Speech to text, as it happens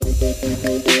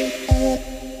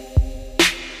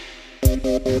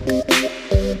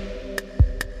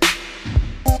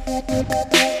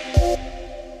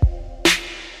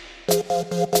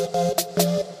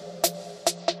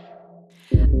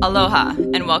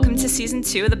welcome to season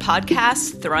 2 of the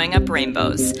podcast, Throwing Up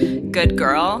Rainbows. Good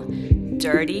girl,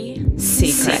 dirty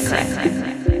secret.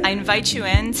 I invite you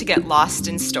in to get lost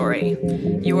in story.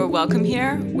 You are welcome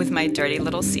here with my dirty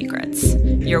little secrets.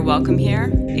 You're welcome here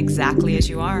exactly as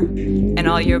you are, and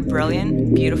all your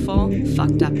brilliant, beautiful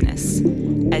fucked upness,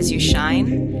 as you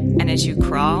shine and as you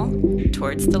crawl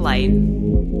towards the light.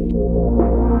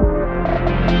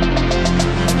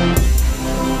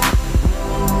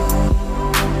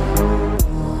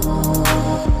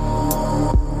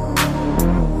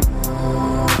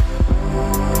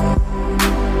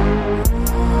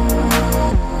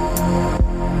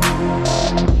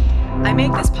 I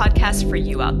make this podcast for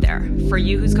you out there, for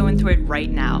you who's going through it right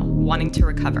now, wanting to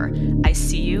recover. I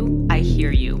see you, I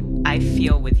hear you, I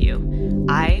feel with you.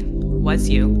 I was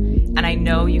you, and I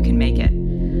know you can make it.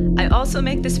 I also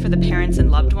make this for the parents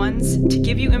and loved ones to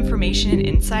give you information and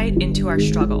insight into our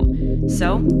struggle.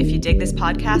 So, if you dig this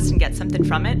podcast and get something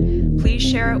from it, please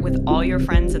share it with all your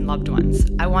friends and loved ones.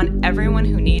 I want everyone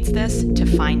who needs this to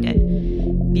find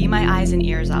it. Be my eyes and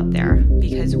ears out there,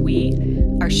 because we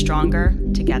are stronger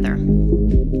together.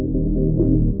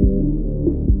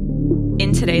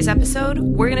 In today's episode,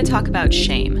 we're going to talk about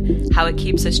shame, how it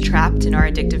keeps us trapped in our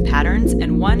addictive patterns,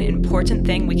 and one important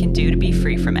thing we can do to be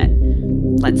free from it.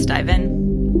 Let's dive in.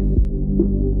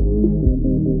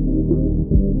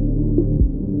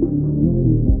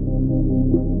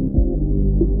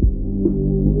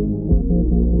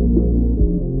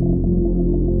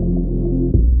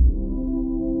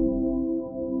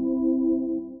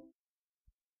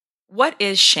 What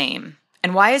is shame,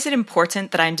 and why is it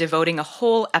important that I'm devoting a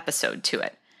whole episode to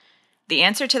it? The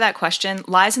answer to that question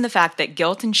lies in the fact that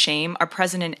guilt and shame are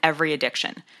present in every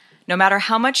addiction. No matter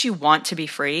how much you want to be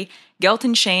free, guilt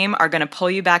and shame are going to pull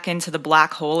you back into the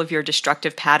black hole of your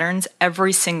destructive patterns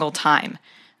every single time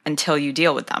until you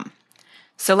deal with them.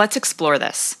 So let's explore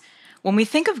this. When we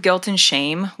think of guilt and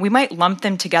shame, we might lump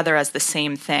them together as the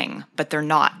same thing, but they're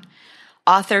not.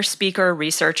 Author, speaker,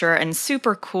 researcher, and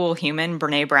super cool human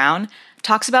Brené Brown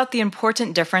talks about the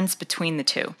important difference between the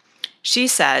two. She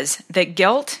says that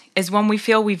guilt is when we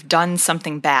feel we've done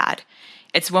something bad.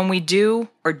 It's when we do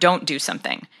or don't do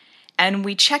something, and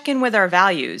we check in with our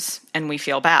values and we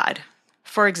feel bad.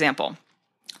 For example,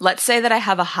 let's say that I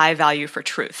have a high value for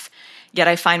truth, yet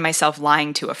I find myself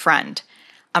lying to a friend.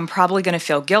 I'm probably going to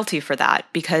feel guilty for that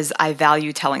because I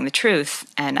value telling the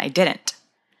truth and I didn't.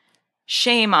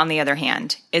 Shame, on the other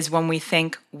hand, is when we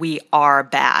think we are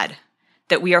bad,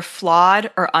 that we are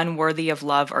flawed or unworthy of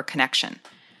love or connection.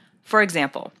 For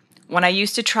example, when I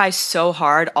used to try so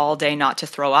hard all day not to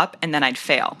throw up and then I'd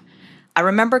fail. I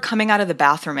remember coming out of the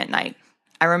bathroom at night.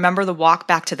 I remember the walk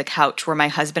back to the couch where my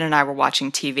husband and I were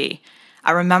watching TV.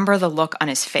 I remember the look on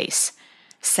his face.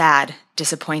 Sad,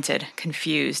 disappointed,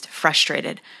 confused,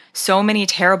 frustrated. So many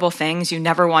terrible things you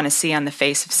never want to see on the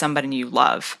face of somebody you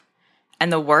love.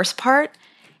 And the worst part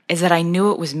is that I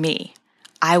knew it was me.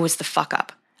 I was the fuck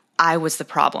up. I was the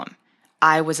problem.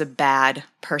 I was a bad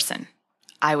person.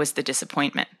 I was the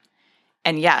disappointment.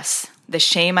 And yes, the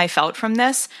shame I felt from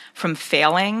this, from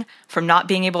failing, from not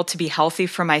being able to be healthy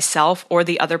for myself or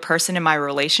the other person in my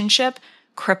relationship,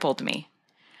 crippled me.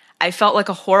 I felt like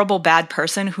a horrible bad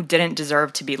person who didn't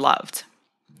deserve to be loved.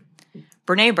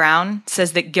 Brené Brown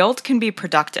says that guilt can be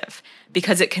productive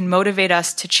because it can motivate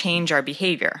us to change our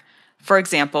behavior. For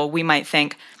example, we might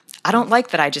think, I don't like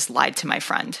that I just lied to my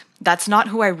friend. That's not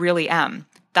who I really am.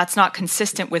 That's not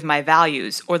consistent with my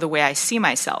values or the way I see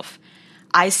myself.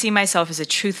 I see myself as a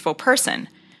truthful person,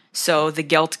 so the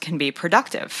guilt can be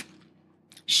productive.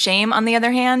 Shame, on the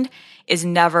other hand, is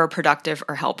never productive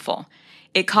or helpful.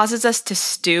 It causes us to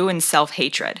stew in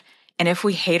self-hatred, and if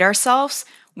we hate ourselves,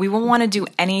 we will want to do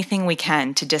anything we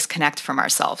can to disconnect from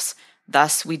ourselves.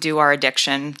 Thus, we do our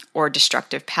addiction or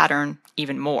destructive pattern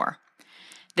even more.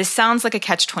 This sounds like a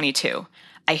catch-22.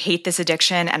 I hate this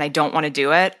addiction and I don't want to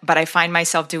do it, but I find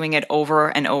myself doing it over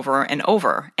and over and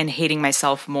over and hating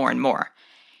myself more and more.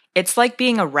 It's like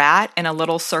being a rat in a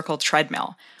little circle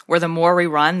treadmill, where the more we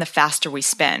run, the faster we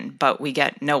spin, but we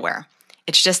get nowhere.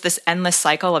 It's just this endless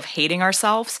cycle of hating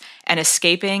ourselves and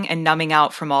escaping and numbing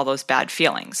out from all those bad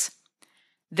feelings.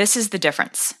 This is the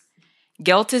difference.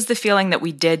 Guilt is the feeling that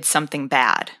we did something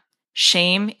bad.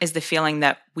 Shame is the feeling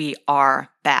that we are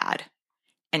bad.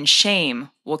 And shame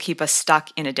will keep us stuck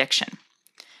in addiction.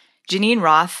 Janine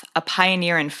Roth, a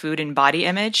pioneer in food and body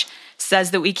image,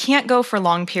 says that we can't go for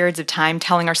long periods of time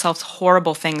telling ourselves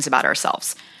horrible things about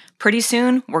ourselves. Pretty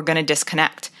soon, we're going to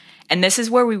disconnect. And this is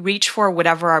where we reach for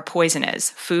whatever our poison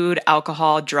is: food,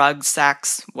 alcohol, drugs,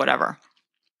 sex, whatever.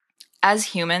 As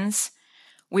humans,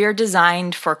 we are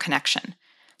designed for connection.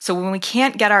 So when we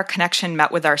can't get our connection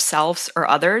met with ourselves or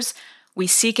others, we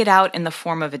seek it out in the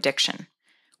form of addiction.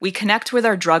 We connect with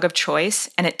our drug of choice,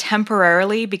 and it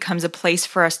temporarily becomes a place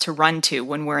for us to run to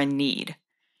when we're in need.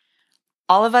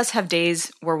 All of us have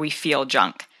days where we feel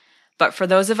junk, but for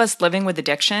those of us living with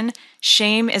addiction,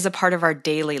 shame is a part of our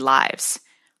daily lives.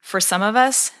 For some of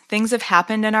us, things have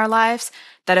happened in our lives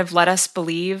that have led us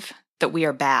believe that we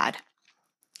are bad.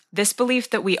 This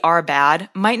belief that we are bad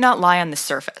might not lie on the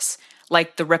surface,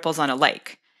 like the ripples on a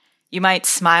lake. You might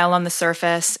smile on the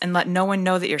surface and let no one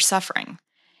know that you're suffering.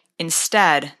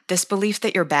 Instead, this belief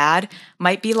that you're bad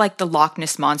might be like the Loch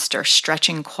Ness Monster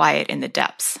stretching quiet in the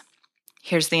depths.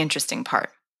 Here's the interesting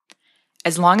part.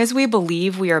 As long as we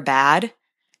believe we are bad,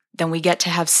 then we get to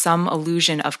have some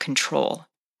illusion of control.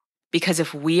 Because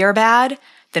if we are bad,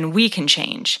 then we can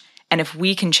change. And if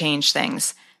we can change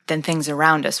things, then things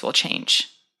around us will change.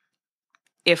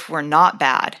 If we're not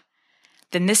bad,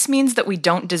 then this means that we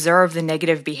don't deserve the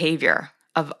negative behavior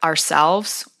of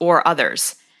ourselves or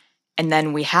others. And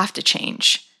then we have to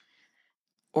change,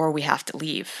 or we have to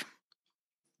leave.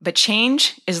 But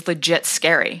change is legit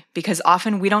scary because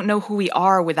often we don't know who we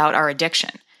are without our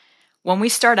addiction. When we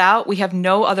start out, we have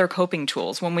no other coping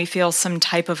tools when we feel some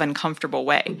type of uncomfortable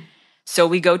way. So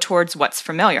we go towards what's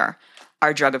familiar,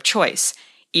 our drug of choice.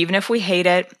 Even if we hate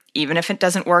it, even if it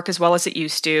doesn't work as well as it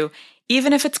used to,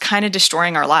 even if it's kind of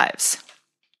destroying our lives.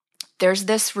 There's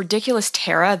this ridiculous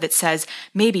terror that says,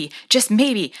 maybe, just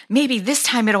maybe this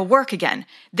time it'll work again.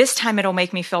 This time it'll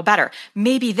make me feel better.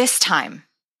 Maybe this time.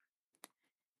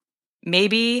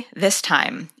 Maybe this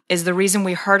time is the reason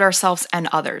we hurt ourselves and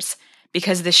others,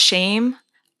 because the shame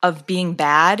of being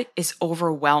bad is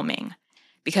overwhelming,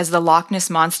 because the Loch Ness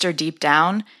Monster deep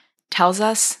down tells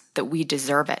us that we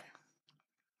deserve it.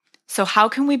 So how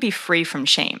can we be free from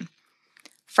shame?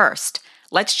 First,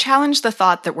 let's challenge the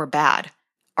thought that we're bad.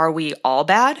 Are we all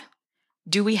bad?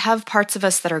 Do we have parts of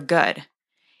us that are good?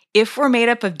 If we're made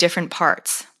up of different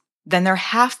parts, then there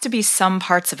have to be some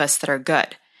parts of us that are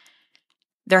good.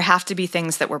 There have to be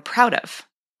things that we're proud of.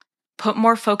 Put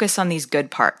more focus on these good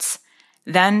parts.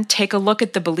 Then take a look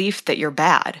at the belief that you're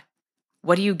bad.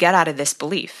 What do you get out of this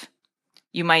belief?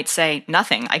 You might say,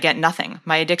 nothing. I get nothing.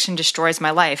 My addiction destroys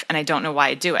my life, and I don't know why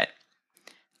I do it.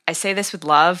 I say this with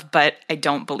love, but I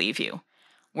don't believe you.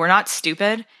 We're not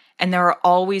stupid, and there are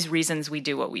always reasons we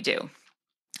do what we do.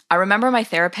 I remember my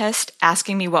therapist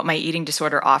asking me what my eating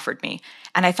disorder offered me,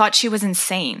 and I thought she was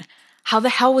insane. How the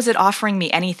hell was it offering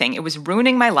me anything? It was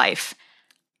ruining my life.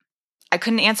 I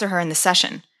couldn't answer her in the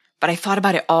session, but I thought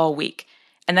about it all week.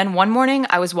 And then one morning,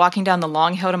 I was walking down the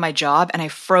long hill to my job, and I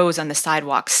froze on the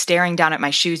sidewalk, staring down at my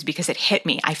shoes because it hit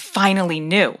me. I finally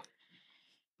knew.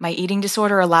 My eating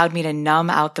disorder allowed me to numb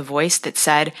out the voice that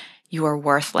said, "You are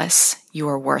worthless, you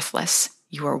are worthless,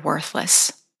 you are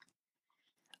worthless."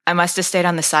 I must have stayed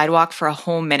on the sidewalk for a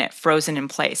whole minute, frozen in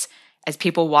place, as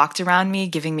people walked around me,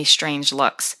 giving me strange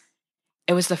looks.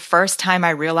 It was the first time I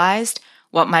realized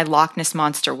what my Loch Ness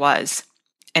Monster was,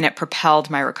 and it propelled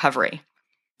my recovery.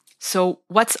 So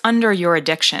what's under your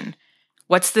addiction?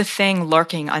 What's the thing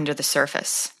lurking under the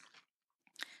surface?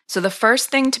 So the first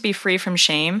thing to be free from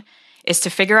shame is to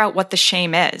figure out what the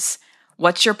shame is.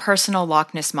 What's your personal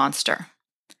Loch Ness Monster?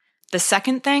 The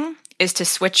second thing is to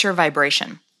switch your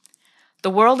vibration.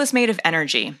 The world is made of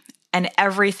energy, and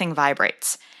everything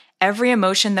vibrates. Every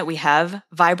emotion that we have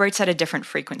vibrates at a different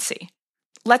frequency.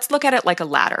 Let's look at it like a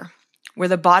ladder, where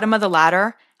the bottom of the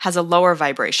ladder has a lower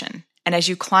vibration, and as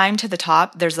you climb to the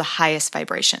top, there's the highest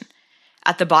vibration.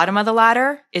 At the bottom of the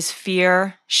ladder is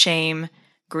fear, shame,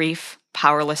 grief,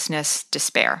 powerlessness,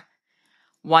 despair.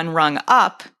 One rung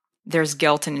up, there's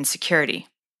guilt and insecurity.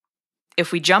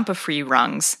 If we jump a few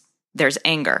rungs, there's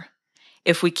anger.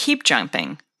 If we keep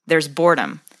jumping, there's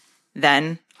boredom,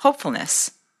 then hopefulness,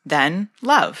 then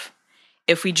love.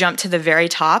 If we jump to the very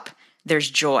top, there's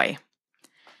joy.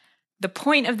 The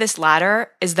point of this ladder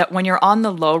is that when you're on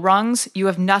the low rungs, you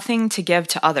have nothing to give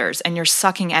to others and you're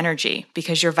sucking energy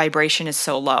because your vibration is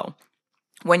so low.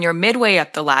 When you're midway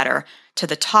up the ladder to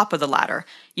the top of the ladder,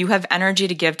 you have energy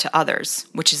to give to others,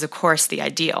 which is of course the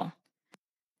ideal.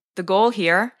 The goal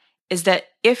here is that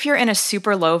if you're in a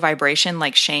super low vibration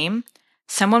like shame,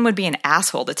 someone would be an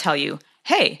asshole to tell you,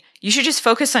 hey, you should just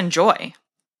focus on joy.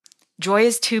 Joy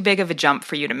is too big of a jump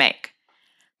for you to make.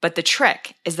 But the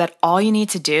trick is that all you need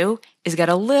to do is get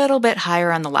a little bit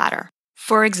higher on the ladder.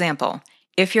 For example,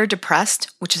 if you're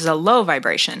depressed, which is a low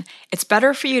vibration, it's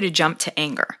better for you to jump to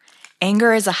anger.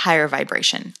 Anger is a higher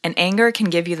vibration, and anger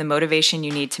can give you the motivation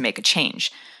you need to make a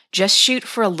change. Just shoot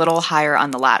for a little higher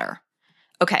on the ladder.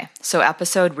 Okay, so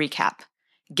episode recap.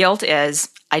 Guilt is,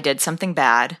 I did something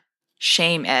bad.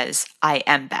 Shame is, I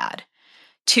am bad.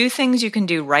 2 things you can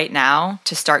do right now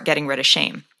to start getting rid of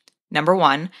shame. Number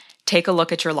 1, take a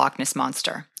look at your Loch Ness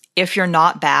Monster. If you're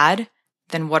not bad,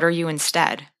 then what are you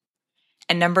instead?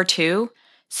 And number 2,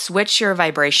 switch your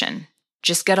vibration.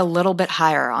 Just get a little bit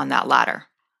higher on that ladder.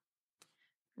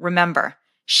 Remember,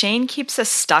 shame keeps us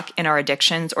stuck in our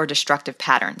addictions or destructive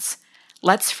patterns.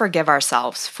 Let's forgive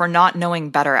ourselves for not knowing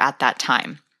better at that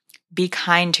time. Be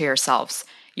kind to yourselves.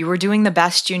 You were doing the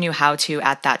best you knew how to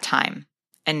at that time.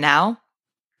 And now,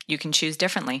 you can choose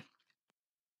differently.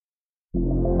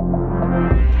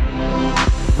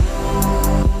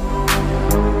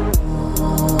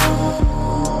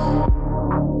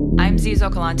 I'm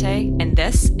Zizo Calante, and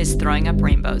this is Throwing Up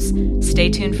Rainbows. Stay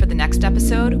tuned for the next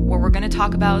episode where we're going to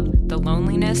talk about the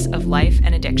loneliness of life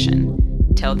and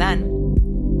addiction. Till then.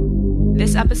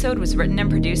 This episode was written and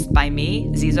produced by me,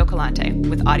 Zizo Calante,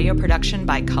 with audio production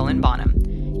by Cullen Bonham.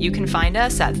 You can find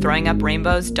us at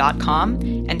throwinguprainbows.com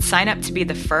and sign up to be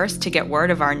the first to get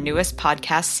word of our newest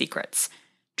podcast secrets.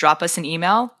 Drop us an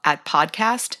email at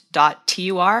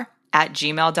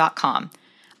podcast.tur@gmail.com.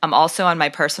 I'm also on my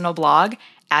personal blog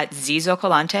at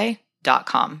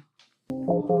zizocalante.com.